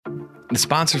The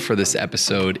sponsor for this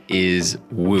episode is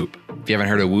Whoop. If you haven't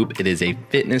heard of Whoop, it is a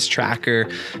fitness tracker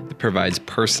that provides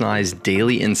personalized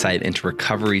daily insight into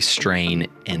recovery, strain,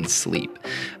 and sleep.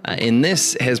 And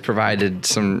this has provided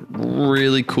some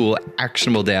really cool,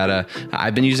 actionable data.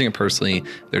 I've been using it personally.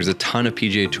 There's a ton of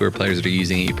PGA Tour players that are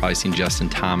using it. You've probably seen Justin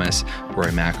Thomas,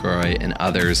 Rory McIlroy, and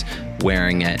others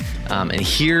wearing it. And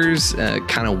here's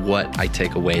kind of what I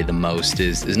take away the most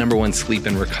is number one, sleep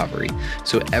and recovery.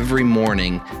 So every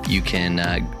morning you can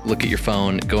look at your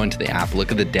phone, go into the app, look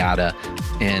at the data,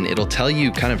 and it'll tell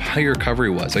you kind of how your recovery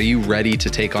was. Are you ready to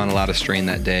take on a lot of strain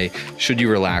that day? Should you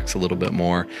relax a little bit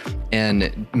more?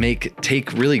 And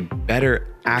take really better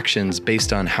actions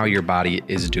based on how your body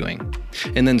is doing.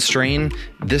 And then strain,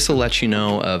 this will let you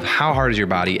know of how hard is your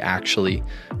body actually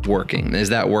working. Is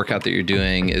that workout that you're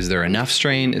doing, is there enough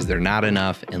strain? Is there not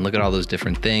enough? And look at all those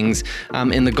different things.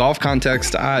 In the golf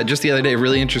context, just the other day,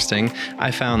 really interesting,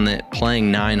 I found that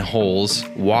playing 9 holes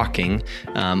walking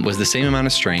was the same amount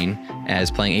of strain as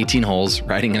playing 18 holes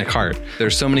riding in a cart.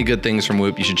 There's so many good things from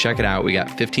Whoop. You should check it out. We got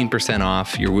 15%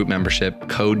 off your Whoop membership,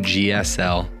 code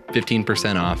GSL,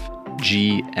 15% off.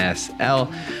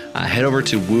 GSL. Head over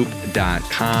to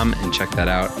whoop.com and check that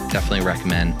out. Definitely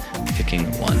recommend picking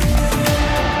one.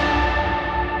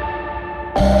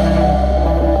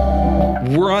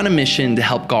 We're on a mission to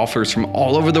help golfers from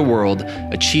all over the world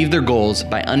achieve their goals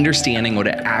by understanding what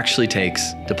it actually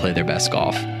takes to play their best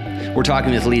golf. We're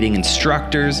talking with leading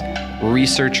instructors,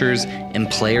 researchers, and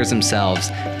players themselves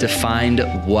to find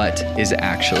what is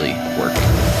actually working.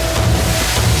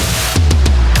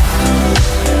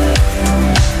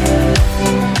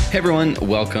 Hey everyone,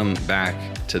 welcome back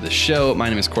to the show. My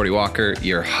name is Cordy Walker,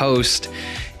 your host,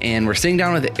 and we're sitting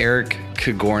down with Eric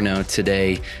Cagorno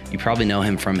today. You probably know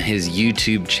him from his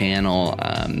YouTube channel.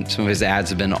 Some of his ads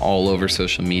have been all over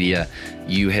social media.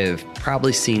 You have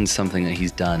probably seen something that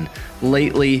he's done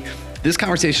lately. This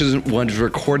conversation was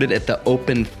recorded at the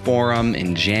Open Forum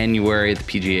in January, the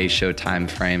PGA Show time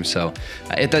frame. So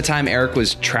at that time, Eric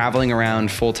was traveling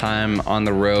around full time on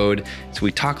the road. So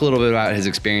we talk a little bit about his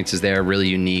experiences there, really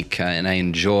unique. And I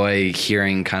enjoy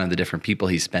hearing kind of the different people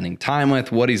he's spending time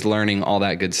with, what he's learning, all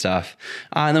that good stuff.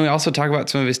 And then we also talk about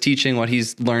some of his teaching, what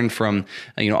he's learned from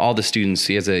all the students.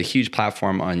 He has a huge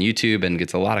platform on YouTube and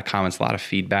gets a lot of comments, a lot of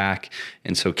feedback.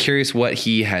 And so curious what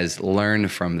he has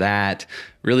learned from that.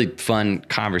 Really fun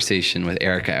conversation with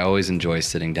Eric. I always enjoy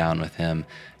sitting down with him,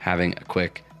 having a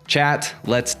quick chat.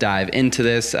 Let's dive into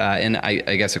this. And I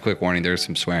guess a quick warning, there's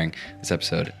some swearing this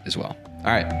episode as well.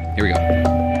 All right, here we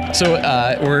go. So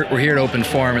we're here at Open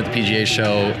Forum at the PGA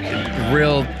Show,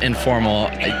 real informal.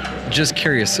 Just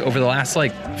curious, over the last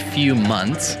few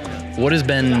months, what has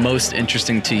been most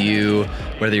interesting to you,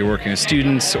 whether you're working with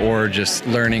students or just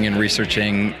learning and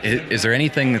researching? Is there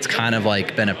anything that's kind of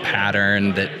been a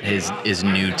pattern that is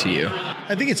new to you?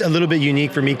 I think it's a little bit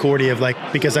unique for me, Cordy,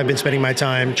 because I've been spending my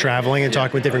time traveling and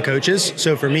talking with different coaches.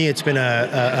 So for me, it's been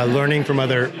a learning from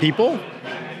other people.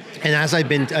 And I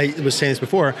was saying this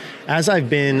before, as I've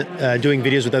been doing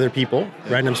videos with other people,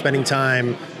 right, and I'm spending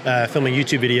time filming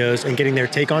YouTube videos and getting their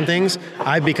take on things,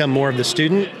 I've become more of the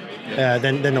student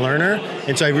than the learner.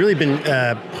 And so I've really been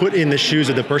put in the shoes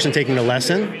of the person taking the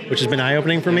lesson, which has been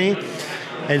eye-opening for me.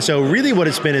 And so really what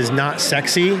it's been is not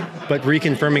sexy, but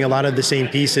reconfirming a lot of the same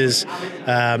pieces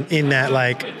in that,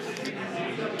 I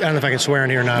don't know if I can swear in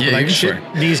here or not, but shit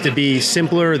needs to be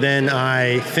simpler than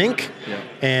I think. Yeah.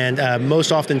 And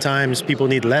most oftentimes people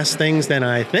need less things than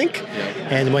I think. Yeah.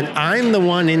 And when I'm the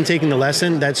one in taking the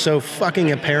lesson, that's so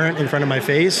fucking apparent in front of my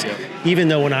face, even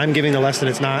though when I'm giving the lesson,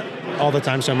 it's not all the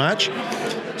time so much.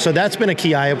 So that's been a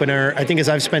key eye-opener. I think as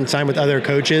I've spent time with other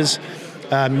coaches,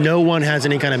 no one has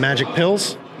any kind of magic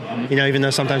pills, even though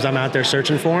sometimes I'm out there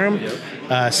searching for them.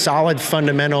 Yep. Solid,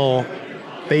 fundamental,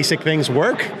 basic things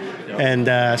work. And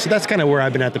so that's kind of where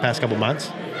I've been at the past couple months.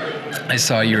 I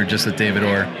saw you were just with David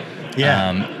Orr.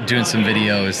 Yeah. Doing some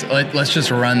videos. Let's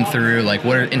just run through what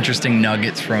are interesting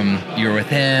nuggets from you were with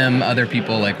him, other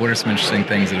people, what are some interesting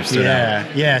things that have stood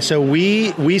out? Yeah. So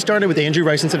we started with Andrew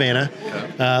Rice in Savannah.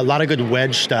 Okay. A lot of good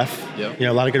wedge stuff. Yep.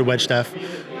 A lot of good wedge stuff.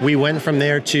 We went from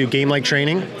there to game-like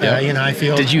training, Ian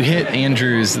Highfield. Did you hit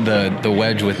Andrew's the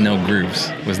wedge with no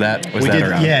grooves? Was that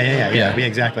around? Yeah,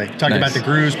 exactly. Talked about the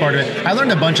grooves part of it. I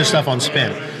learned a bunch of stuff on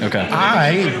spin. Okay.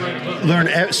 I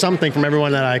learned something from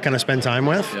everyone that I kind of spend time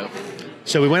with. Yep.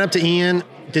 So we went up to Ian,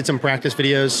 did some practice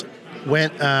videos,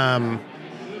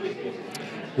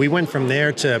 we went from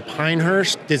there to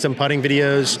Pinehurst, did some putting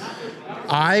videos.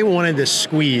 I wanted to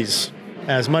squeeze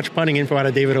as much putting info out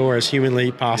of David Orr as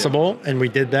humanly possible, and we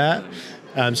did that.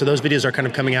 So those videos are kind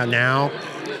of coming out now.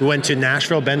 We went to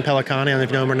Nashville, Ben Pelicani, I don't know if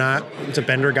you know him or not. He's a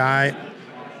bender guy.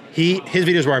 his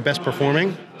videos were our best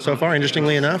performing so far,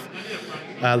 interestingly enough.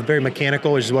 Very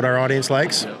mechanical, which is what our audience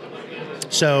likes.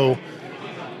 So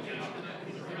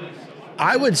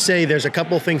I would say there's a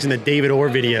couple things in the David Orr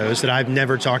videos that I've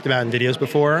never talked about in videos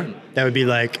before that would be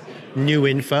like new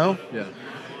info. Yeah.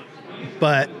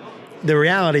 But the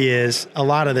reality is a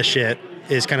lot of the shit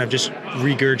is kind of just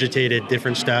regurgitated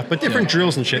different stuff, but different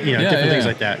drills and shit, different things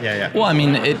like that. Yeah. Well, I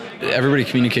mean, everybody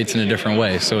communicates in a different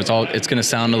way, so it's going to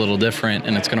sound a little different,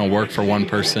 and it's going to work for one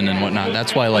person and whatnot.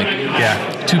 That's why,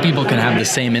 two people can have the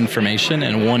same information,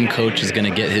 and one coach is going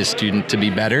to get his student to be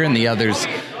better, and the other's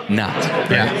not.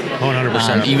 Yeah,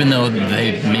 100%. Even though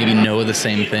they maybe know the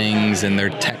same things, and they're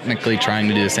technically trying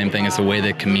to do the same thing, it's the way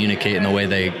they communicate and the way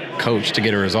they coach to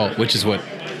get a result, which is what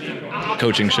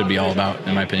coaching should be all about,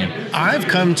 in my opinion. I've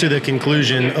come to the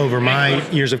conclusion over my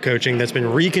years of coaching that's been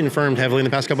reconfirmed heavily in the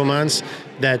past couple months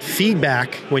that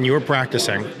feedback when you're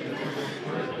practicing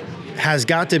has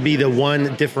got to be the one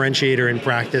differentiator in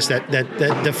practice that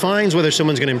defines whether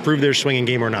someone's going to improve their swinging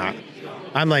game or not.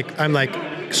 I'm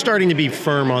like starting to be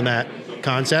firm on that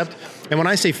concept. And when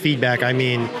I say feedback, I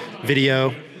mean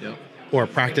video or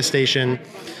practice station.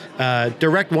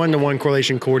 Direct one-to-one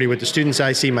correlation, Cordy, with the students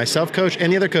I see myself coach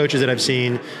and the other coaches that I've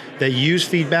seen that use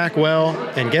feedback well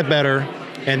and get better,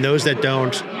 and those that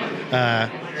don't,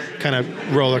 kind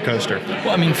of roller coaster.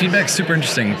 Well, I mean, feedback's super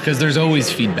interesting because there's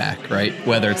always feedback, right?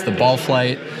 Whether it's the ball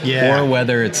flight or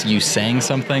whether it's you saying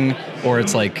something or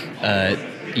it's like, a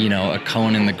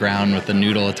cone in the ground with the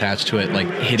noodle attached to it, like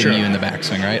hitting you in the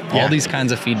backswing, right? Yeah. All these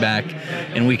kinds of feedback,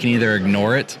 and we can either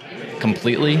ignore it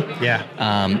completely,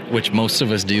 which most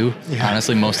of us do,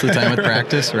 honestly, most of the time with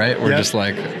practice, right? We're just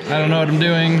like, I don't know what I'm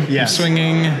doing. I'm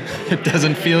swinging. It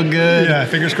doesn't feel good. Yeah,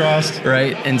 fingers crossed.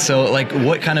 Right. And so,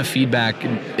 what kind of feedback,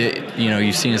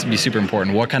 you've seen this be super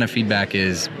important. What kind of feedback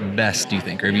is best, do you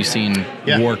think? Or have you seen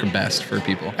work best for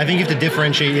people? I think you have to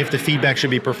differentiate if the feedback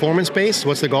should be performance-based,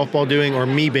 what's the golf ball doing, or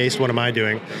me-based, what am I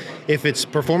doing? If it's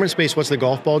performance-based, what's the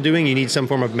golf ball doing? You need some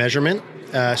form of measurement.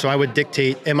 So I would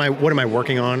dictate, what am I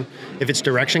working on? If it's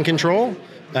direction control,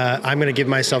 I'm going to give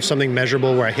myself something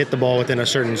measurable where I hit the ball within a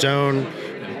certain zone,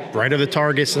 right of the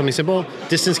target, something simple.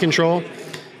 Distance control,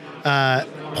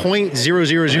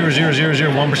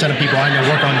 0.0000001% of people I know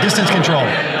work on distance control.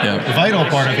 Yep. Vital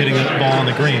part of hitting the ball on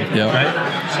the green, yep.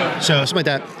 right? So something like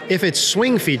that. If it's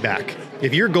swing feedback,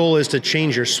 if your goal is to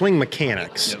change your swing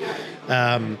mechanics,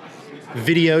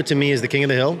 video to me is the king of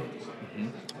the hill.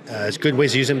 It's good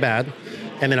ways to use it and bad.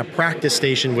 And then a practice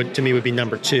station would be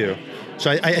number 2. So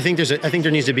I think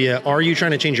there needs to be are you trying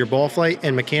to change your ball flight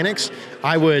and mechanics?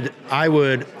 I would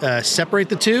separate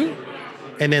the two,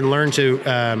 and then learn to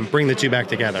bring the two back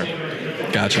together.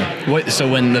 Gotcha. So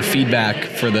when the feedback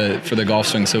for the golf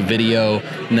swing, so video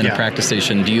and then a practice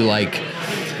station, do you like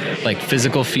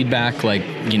physical feedback, like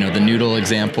the noodle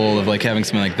example of like having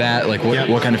something like that? Like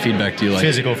what kind of feedback do you like?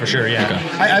 Physical for sure. Yeah. Okay.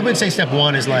 I would say step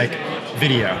 1 is like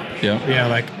video. Yeah. Yeah.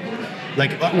 Like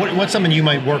what's something you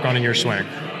might work on in your swing?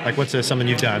 Like what's something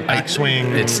you've done?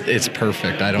 Backswing. It's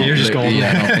perfect. You're just golden.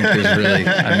 Yeah, I don't think there's really.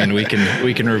 I mean, we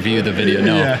can review the video.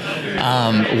 No.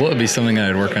 Yeah. What would be something that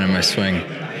I'd work on in my swing?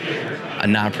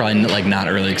 Not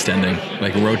early extending,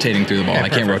 like rotating through the ball. I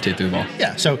can't rotate through the ball.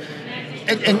 Yeah. So,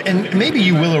 and maybe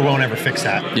you will or won't ever fix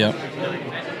that. Yep.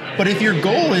 But if your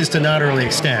goal is to not early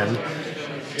extend,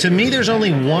 to me, there's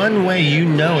only one way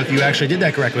if you actually did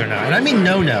that correctly or not. And I mean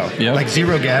no, yep. Like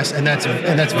zero guess, and that's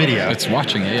video. It's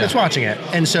watching it, yeah. It's watching it.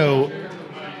 And so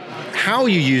how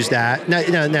you use that,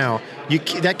 now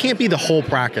that can't be the whole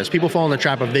practice. People fall in the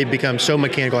trap of they become so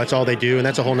mechanical, that's all they do, and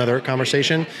that's a whole nother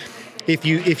conversation. If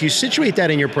you situate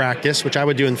that in your practice, which I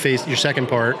would do in your second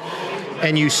part,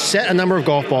 and you set a number of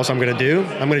golf balls I'm going to do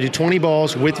 20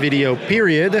 balls with video,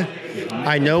 period.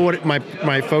 I know what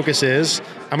my focus is.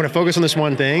 I'm going to focus on this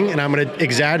one thing, and I'm going to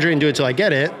exaggerate and do it till I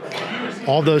get it.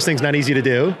 All those things not easy to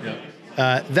do. Yep.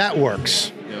 That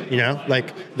works.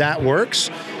 Yep. That works.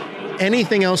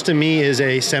 Anything else to me is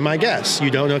a semi-guess.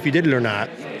 You don't know if you did it or not.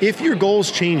 If your goals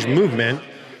change movement,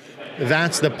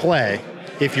 that's the play.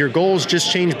 If your goals just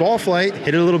change ball flight,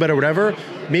 hit it a little bit or whatever,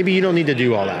 maybe you don't need to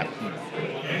do all that.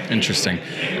 Interesting.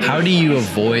 How do you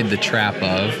avoid the trap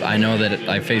of, I know that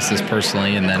I face this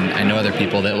personally, and then I know other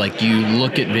people that you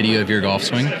look at video of your golf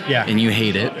swing and you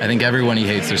hate it. I think everyone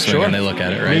hates their swing when they look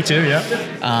at it, right? Me too, yeah.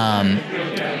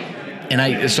 And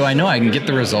I know I can get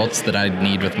the results that I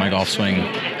need with my golf swing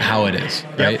how it is,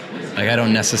 right? Like I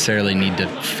don't necessarily need to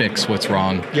fix what's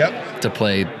wrong to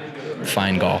play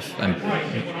fine golf and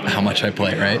how much I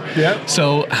play, right? Yeah.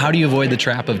 So how do you avoid the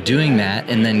trap of doing that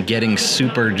and then getting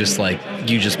super just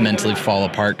you just mentally fall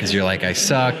apart because you're like, I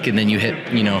suck, and then you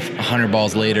hit 100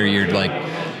 balls later, you're like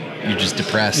you're just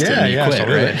depressed and you quit,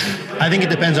 absolutely. right? I think it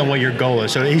depends on what your goal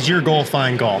is. So is your goal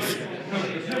fine golf?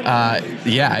 I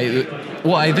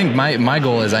think my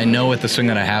goal is I know with the swing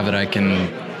that I have that I can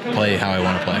play how I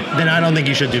want to play. Then I don't think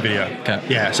you should do video. Okay.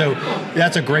 Yeah, so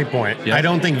that's a great point. Yep. I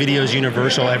don't think video is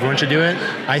universal. Everyone should do it.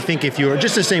 I think if you're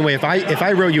just the same way, if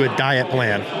I wrote you a diet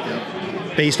plan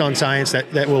based on science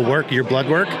that will work, your blood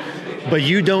work, but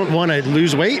you don't want to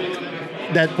lose weight,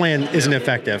 that plan isn't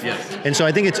effective. Yes. And so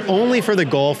I think it's only for the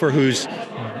golfer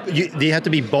they have to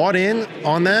be bought in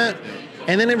on that,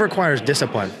 and then it requires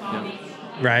discipline,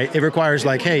 right? It requires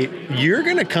like, hey, you're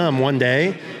going to come one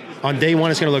day. On day one,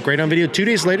 it's going to look great on video. 2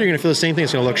 days later, you're going to feel the same thing.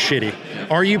 It's going to look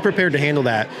shitty. Are you prepared to handle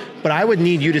that? But I would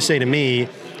need you to say to me,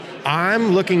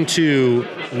 I'm looking to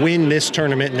win this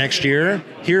tournament next year.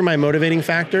 Here are my motivating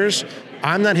factors.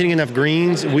 I'm not hitting enough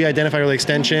greens. We identify early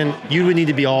extension. You would need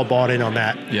to be all bought in on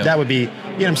that. Yep. That would be, you know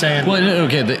what I'm saying? Well,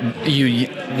 okay, you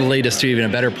laid us to even a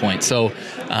better point. So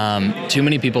too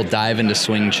many people dive into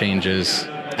swing changes.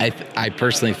 I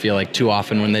personally feel like too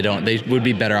often when they would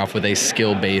be better off with a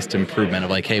skill-based improvement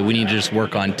of like, hey, we need to just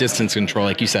work on distance control,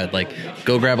 like you said, like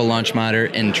go grab a launch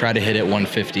monitor and try to hit it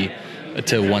 150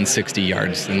 to 160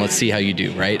 yards, and let's see how you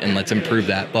do, right? And let's improve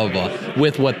that, blah, blah, blah,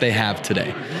 with what they have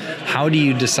today. How do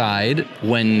you decide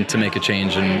when to make a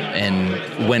change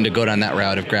and when to go down that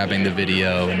route of grabbing the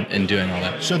video and doing all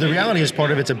that? So the reality is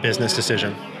part of it's a business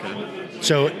decision.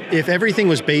 So if everything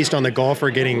was based on the golfer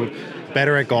getting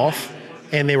better at golf,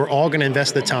 and they were all going to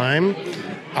invest the time,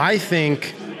 I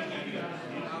think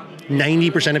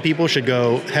 90% of people should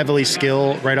go heavily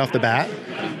skill right off the bat,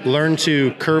 learn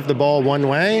to curve the ball one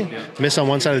way, miss on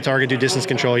one side of the target, do distance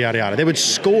control, yada, yada. They would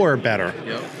score better.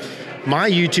 Yep. My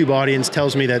YouTube audience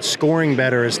tells me that scoring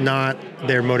better is not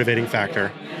their motivating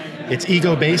factor. It's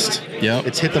ego-based. Yep.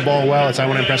 It's hit the ball well. It's I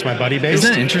want to impress my buddy-based.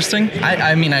 Isn't it interesting?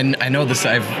 I mean, I know this.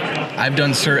 I've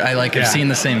done I've seen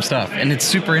the same stuff, and it's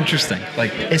super interesting.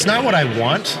 Like, it's not what I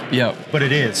want. Yep. But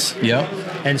it is. Yep.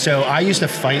 And so I used to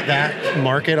fight that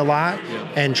market a lot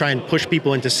and try and push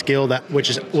people into skill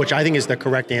which I think is the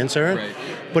correct answer. Right.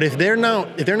 But if they're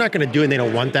not going to do it and they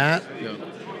don't want that,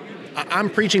 I'm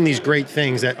preaching these great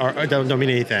things that don't mean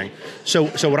anything. So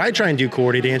what I try and do,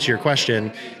 Cordy, to answer your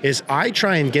question, is I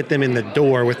try and get them in the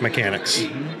door with mechanics.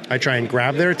 I try and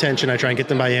grab their attention. I try and get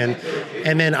them in,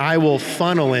 and then I will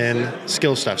funnel in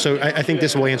skill stuff. So I think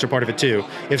this will answer part of it too.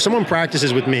 If someone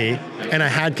practices with me and I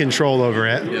had control over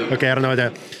it, okay, I don't know what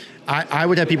that. I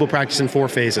would have people practice in 4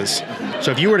 phases.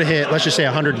 So if you were to hit, let's just say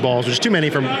 100 balls, which is too many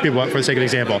for people for the sake of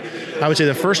example, I would say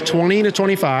the first 20 to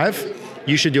 25.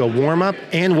 You should do a warm-up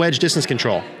and wedge distance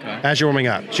control as you're warming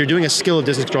up. So you're doing a skill of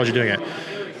distance control as you're doing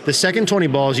it. The second 20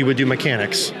 balls, you would do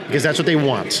mechanics, because that's what they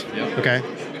want, okay?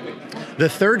 The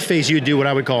third phase, you would do what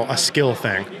I would call a skill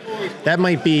thing. That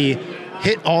might be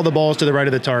hit all the balls to the right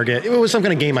of the target. It was some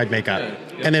kind of game I'd make up.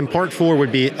 And then part 4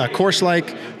 would be a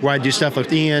course-like, where I'd do stuff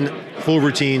with Ian, full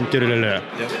routine,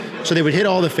 da-da-da-da. So they would hit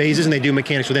all the phases and they do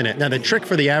mechanics within it. Now the trick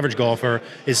for the average golfer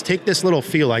is take this little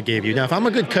feel I gave you. Now if I'm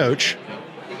a good coach,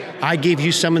 I gave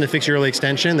you someone to fix your early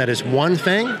extension that is one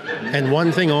thing and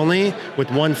one thing only with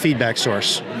one feedback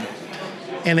source.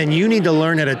 And then you need to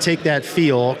learn how to take that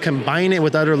feel, combine it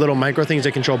with other little micro things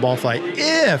that control ball flight.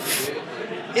 If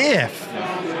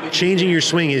changing your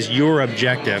swing is your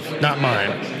objective, not mine.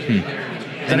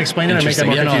 Does that explain it or make that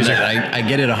more confusing? I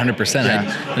get it 100%.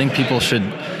 Yeah. I think people should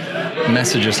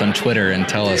message us on Twitter and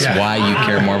tell us why you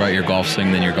care more about your golf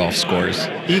swing than your golf scores.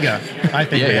 Ego. I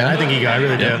think I think ego. I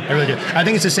really do. I really do. I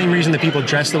think it's the same reason that people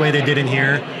dress the way they did in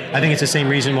here. I think it's the same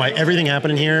reason why everything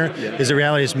happened in here is the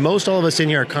reality is most all of us in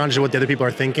here are conscious of what the other people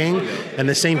are thinking, and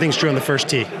the same thing's true on the first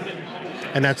tee.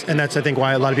 And that's I think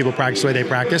why a lot of people practice the way they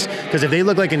practice, because if they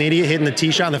look like an idiot hitting the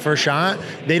tee shot in the first shot,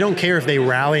 they don't care if they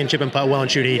rally and chip and putt well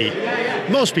and shoot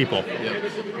 80. Most people.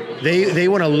 They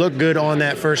want to look good on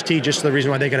that first tee, just the reason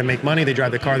why they got to make money. They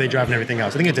drive the car, they drive and everything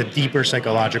else. I think it's a deeper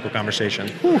psychological conversation.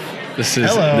 This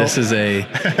is a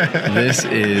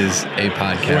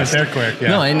podcast. We went there quick. Yeah.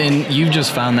 No, and you've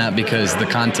just found that because the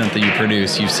content that you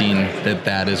produce, you've seen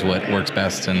that is what works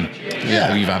best, and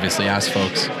you've obviously asked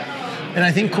folks. And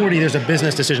I think, Cordy, there's a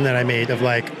business decision that I made of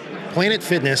like, Planet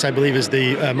Fitness, I believe, is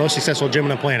the most successful gym on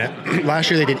the planet.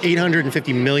 Last year, they did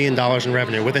 $850 million in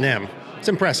revenue with an M. It's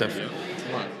impressive.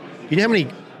 You know how many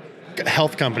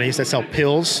health companies that sell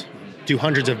pills do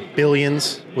hundreds of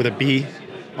billions with a B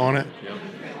on it?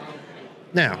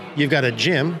 Now, you've got a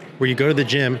gym where you go to the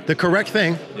gym, the correct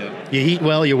thing, you eat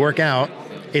well, you work out,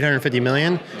 $850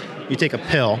 million, you take a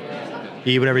pill,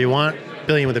 you eat whatever you want,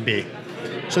 billion with a B.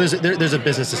 So there's a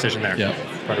business decision there. Yeah.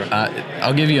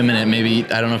 I'll give you a minute. Maybe,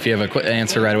 I don't know if you have a quick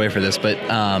answer right away for this, but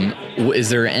is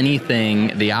there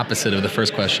anything, the opposite of the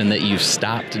first question, that you've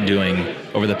stopped doing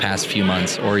over the past few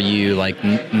months, or you like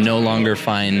no longer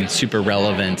find super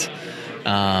relevant?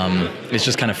 It's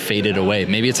just kind of faded away.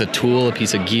 Maybe it's a tool, a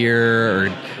piece of gear, or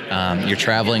you're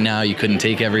traveling now, you couldn't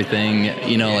take everything.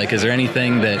 Like, is there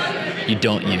anything that you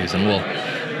don't use? And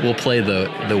we'll play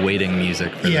the waiting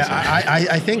music for this one.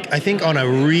 I think on a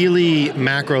really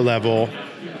macro level,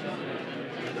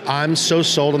 I'm so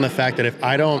sold on the fact that if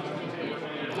I don't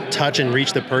touch and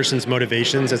reach the person's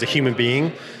motivations as a human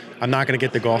being, I'm not going to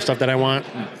get the golf stuff that I want.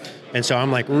 And so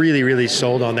I'm like really, really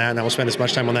sold on that, and I will spend as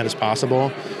much time on that as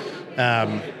possible.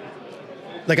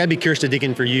 Like, I'd be curious to dig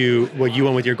in for you what you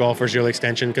want with your golf versus your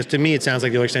extension, because to me it sounds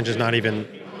like the extension is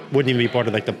wouldn't even be part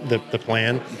of like the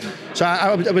plan. So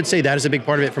I would say that is a big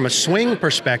part of it. From a swing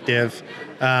perspective,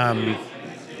 I'm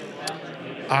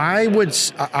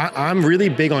really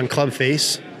big on club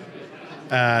face.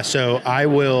 So I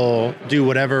will do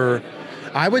whatever.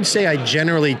 I would say I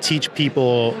generally teach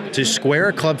people to square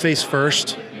a club face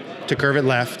first, to curve it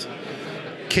left,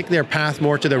 kick their path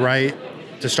more to the right,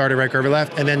 to start it right, curve it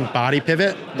left, and then body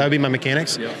pivot. That would be my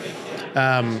mechanics. Yeah.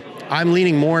 I'm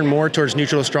leaning more and more towards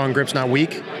neutral strong grips, not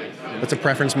weak. That's a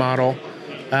preference model.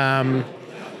 I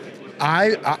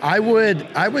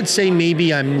would say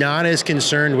maybe I'm not as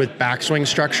concerned with backswing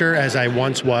structure as I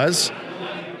once was,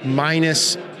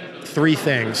 minus 3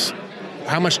 things: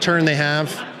 how much turn they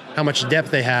have, how much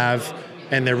depth they have,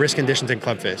 and their wrist conditions and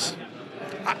club face.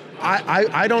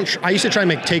 I used to try and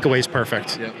make takeaways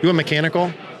perfect. Yep. You want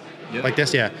mechanical? Yep. Like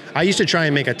this? Yeah. I used to try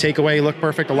and make a takeaway look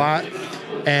perfect a lot,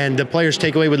 and the player's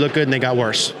takeaway would look good and they got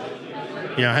worse.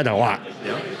 I had that a lot.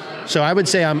 Yep. So I would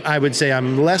say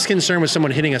I'm less concerned with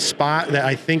someone hitting a spot that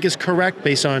I think is correct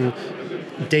based on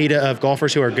data of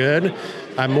golfers who are good.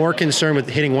 I'm more concerned with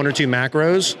hitting 1 or 2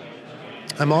 macros.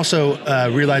 I'm also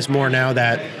realized more now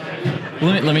that.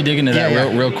 Let me dig into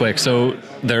that real quick. So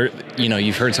there,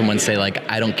 you've heard someone say like,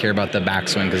 I don't care about the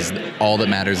backswing because all that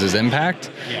matters is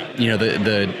impact. Yeah.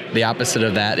 The opposite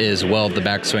of that is, well, the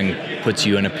backswing puts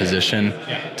you in a position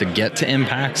to get to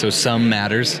impact. So some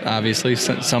matters, obviously,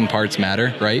 some parts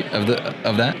matter, right?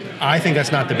 Of that. I think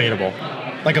that's not debatable.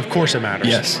 Like, of course it matters.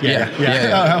 Yes. Yeah.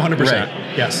 100%.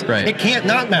 Right. Yes. Right. It can't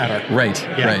not matter. Right.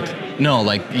 Yeah. Right. No,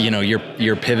 like,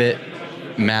 your pivot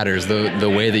matters. The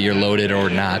way that you're loaded or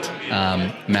not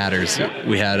matters.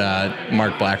 We had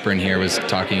Mark Blackburn here was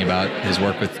talking about his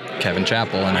work with Kevin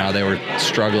Chappell and how they were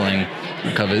struggling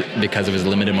because of his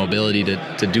limited mobility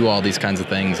to do all these kinds of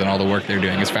things, and all the work they're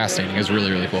doing is fascinating. It's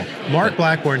really, really cool. Mark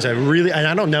Blackburn's and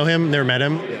I don't know him, never met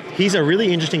him. He's a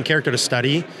really interesting character to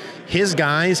study. His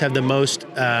guys have the most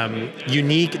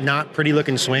unique, not pretty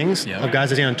looking swings of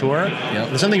guys that see on tour. Yep.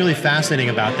 There's something really fascinating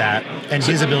about that, and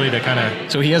his ability to kind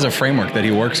of. So he has a framework that he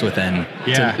works within,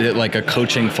 like a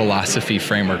coaching philosophy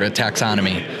framework, a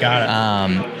taxonomy.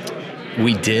 Got it.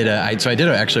 We did. I did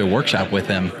actually a workshop with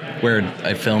him where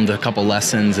I filmed a couple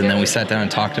lessons, and then we sat down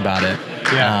and talked about it.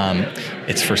 Yeah.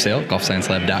 It's for sale,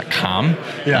 golfsciencelab.com.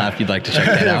 Yeah. If you'd like to check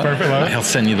that out. Perfect. I'll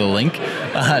send you the link.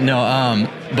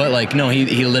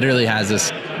 He literally has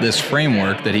this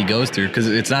framework that he goes through, because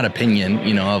it's not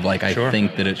opinion, of like, I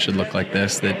think that it should look like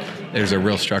this, that there's a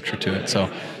real structure to it. So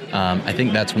I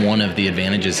think that's one of the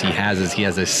advantages he has, is he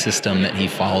has a system that he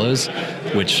follows,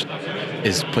 which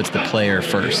puts the player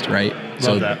first, right?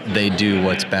 So they do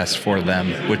what's best for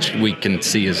them, which we can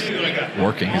see is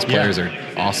working. His players are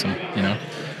awesome,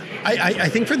 I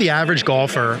think for the average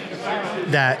golfer,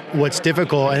 that what's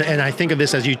difficult, and I think of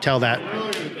this as you tell that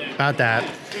about that,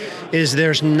 is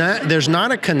there's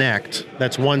not a connect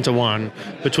that's one-to-one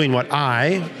between what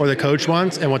I or the coach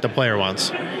wants and what the player wants.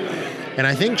 And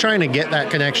I think trying to get that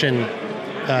connection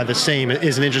the same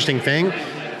is an interesting thing.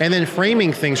 And then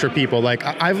framing things for people. Like,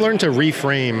 I've learned to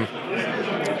reframe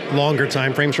longer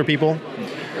time frames for people.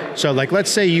 So like,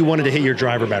 let's say you wanted to hit your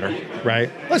driver better,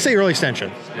 right? Let's say early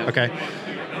extension, okay?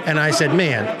 And I said,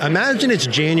 man, imagine it's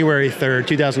January 3rd,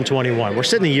 2021. We're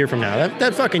sitting a year from now.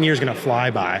 That fucking year's gonna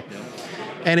fly by.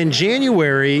 And in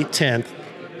January 10th,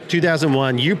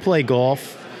 2001, you play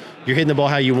golf, you're hitting the ball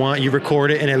how you want, you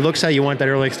record it, and it looks how you want, that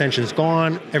early extension's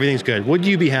gone, everything's good. Would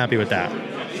you be happy with that?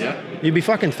 Yeah. You'd be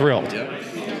fucking thrilled. Yeah.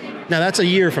 Now that's a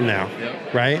year from now,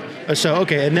 right? So,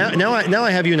 okay, and now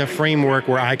I have you in a framework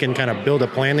where I can kind of build a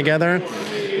plan together.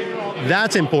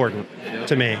 That's important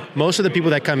to me. Most of the people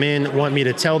that come in want me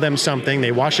to tell them something.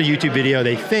 They watch a YouTube video,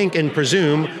 they think and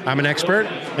presume I'm an expert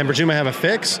and presume I have a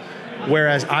fix,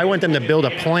 whereas I want them to build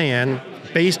a plan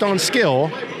based on skill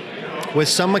with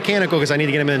some mechanical, because I need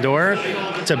to get them in the door,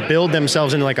 to build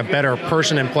themselves into like a better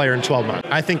person and player in 12 months.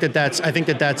 I think that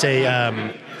that's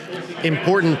a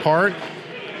important part.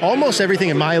 Almost everything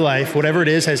in my life, whatever it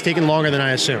is, has taken longer than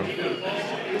I assumed.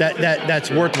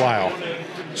 That's worthwhile.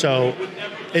 So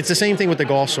it's the same thing with the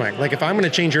golf swing. Like if I'm going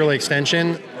to change early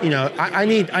extension, I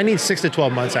need 6 to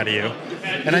 12 months out of you,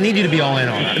 and I need you to be all in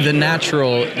on it. The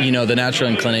natural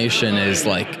inclination is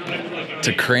like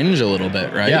to cringe a little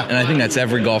bit, right? Yeah. And I think that's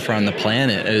every golfer on the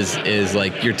planet is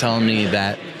like, you're telling me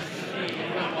that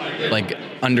like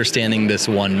understanding this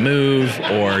one move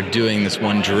or doing this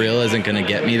one drill isn't going to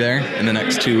get me there in the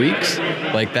next 2 weeks.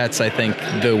 Like that's, I think,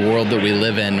 the world that we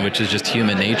live in, which is just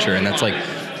human nature. And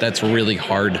that's really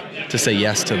hard to say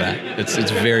yes to that. It's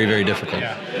very, very difficult.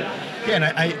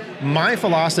 Yeah, and my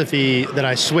philosophy that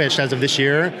I switched as of this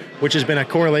year, which has been a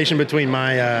correlation between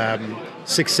my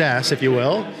success, if you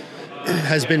will,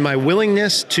 has been my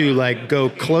willingness to like go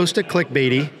close to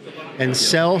clickbaity and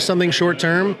sell something short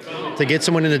term to get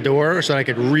someone in the door so that I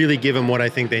could really give them what I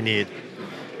think they need.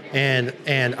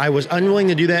 And I was unwilling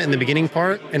to do that in the beginning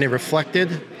part, and it reflected,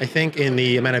 I think, in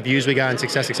the amount of views we got and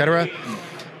success, et cetera.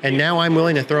 And now I'm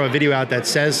willing to throw a video out that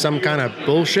says some kind of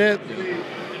bullshit,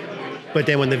 but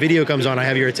then when the video comes on, I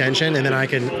have your attention, and then I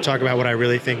can talk about what I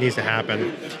really think needs to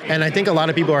happen. And I think a lot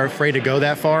of people are afraid to go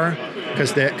that far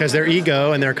because their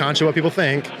ego and they're conscious of what people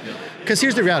think. Because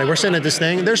here's the reality, we're sitting at this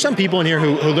thing. There's some people in here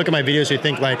who look at my videos who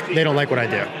think like they don't like what I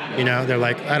do. They're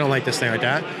like, I don't like this thing like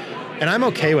that. And I'm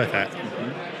okay with that,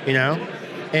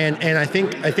 And I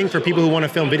think for people who want to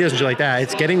film videos and shit like that,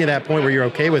 it's getting to that point where you're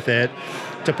okay with it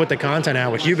to put the content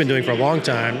out, which you've been doing for a long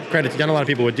time. Credit to you, not a lot of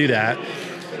people would do that.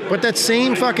 But that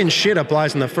same fucking shit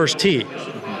applies in the first tee.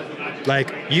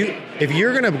 Like if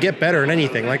you're gonna get better at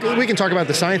anything, like we can talk about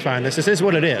the science behind this. This is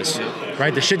what it is,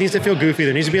 right? The shit needs to feel goofy.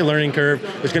 There needs to be a learning curve.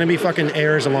 There's gonna be fucking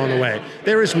errors along the way.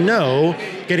 There is no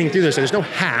getting through this. There's no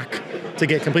hack to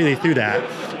get completely through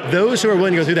that. Those who are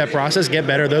willing to go through that process get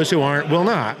better. Those who aren't will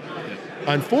not.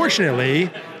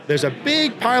 Unfortunately, there's a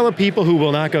big pile of people who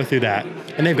will not go through that,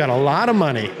 and they've got a lot of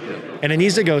money, and it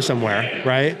needs to go somewhere,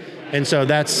 right? And so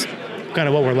that's kind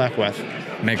of what we're left with.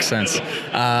 Makes sense.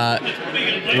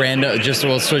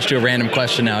 We'll switch to a random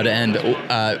question now to end.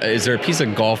 Is there a piece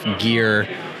of golf gear,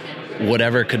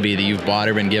 whatever it could be, that you've bought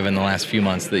or been given the last few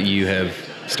months that you have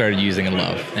started using and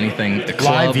love? Anything, the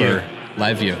club or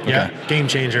Live View? Okay. Yeah, game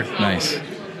changer. Nice.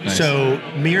 So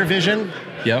Mirror Vision.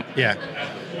 Yep. Yeah.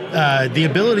 The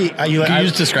ability... Can you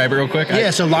just describe it real quick?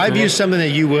 Yeah, so Live View is something that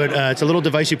you would... it's a little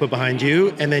device you put behind you,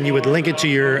 and then you would link it to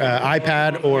your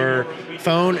iPad or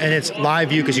phone, and it's Live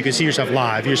View because you can see yourself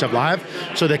live.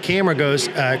 So the camera goes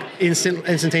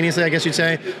instantaneously, I guess you'd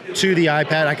say, to the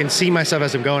iPad. I can see myself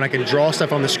as I'm going. I can draw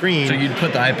stuff on the screen. So you'd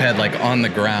put the iPad like on the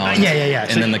ground. Yeah.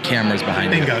 And then the camera's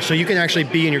behind you. Bingo. So you can actually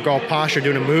be in your golf posture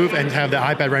doing a move and have the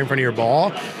iPad right in front of your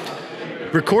ball.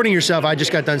 Recording yourself, I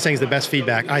just got done saying, is the best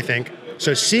feedback, I think.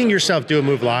 So seeing yourself do a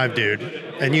move live, dude,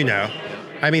 and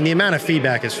the amount of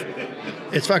feedback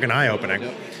it's fucking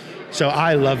eye-opening. So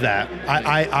I love that.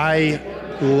 I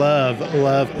love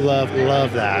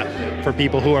that for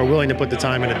people who are willing to put the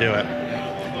time in to do it.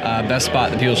 Best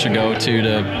spot that people should go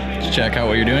to check out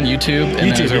what you're doing? YouTube, and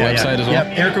then there's our website as well?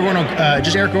 Yep, Eric Cogorno,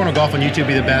 just Eric Cogorno Golf on YouTube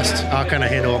be the best. I'll kind of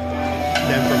handle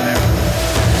them from there.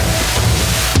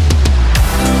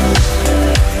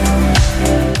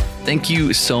 Thank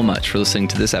you so much for listening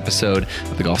to this episode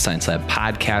of the Golf Science Lab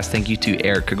podcast. Thank you to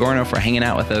Eric Cogorno for hanging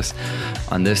out with us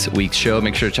on this week's show.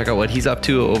 Make sure to check out what he's up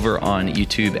to over on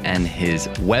YouTube and his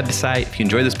website. If you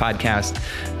enjoy this podcast,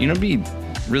 it'd be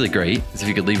really great is if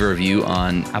you could leave a review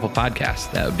on Apple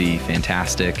Podcasts. That would be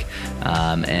fantastic.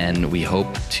 And we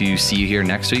hope to see you here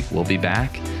next week. We'll be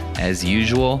back as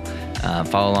usual.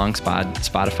 Follow along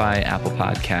Spotify, Apple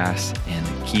Podcasts,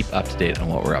 and keep up to date on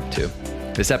what we're up to.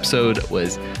 This episode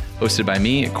was hosted by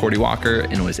me, Cordy Walker,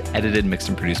 and was edited, mixed,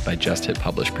 and produced by Just Hit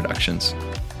Publish Productions.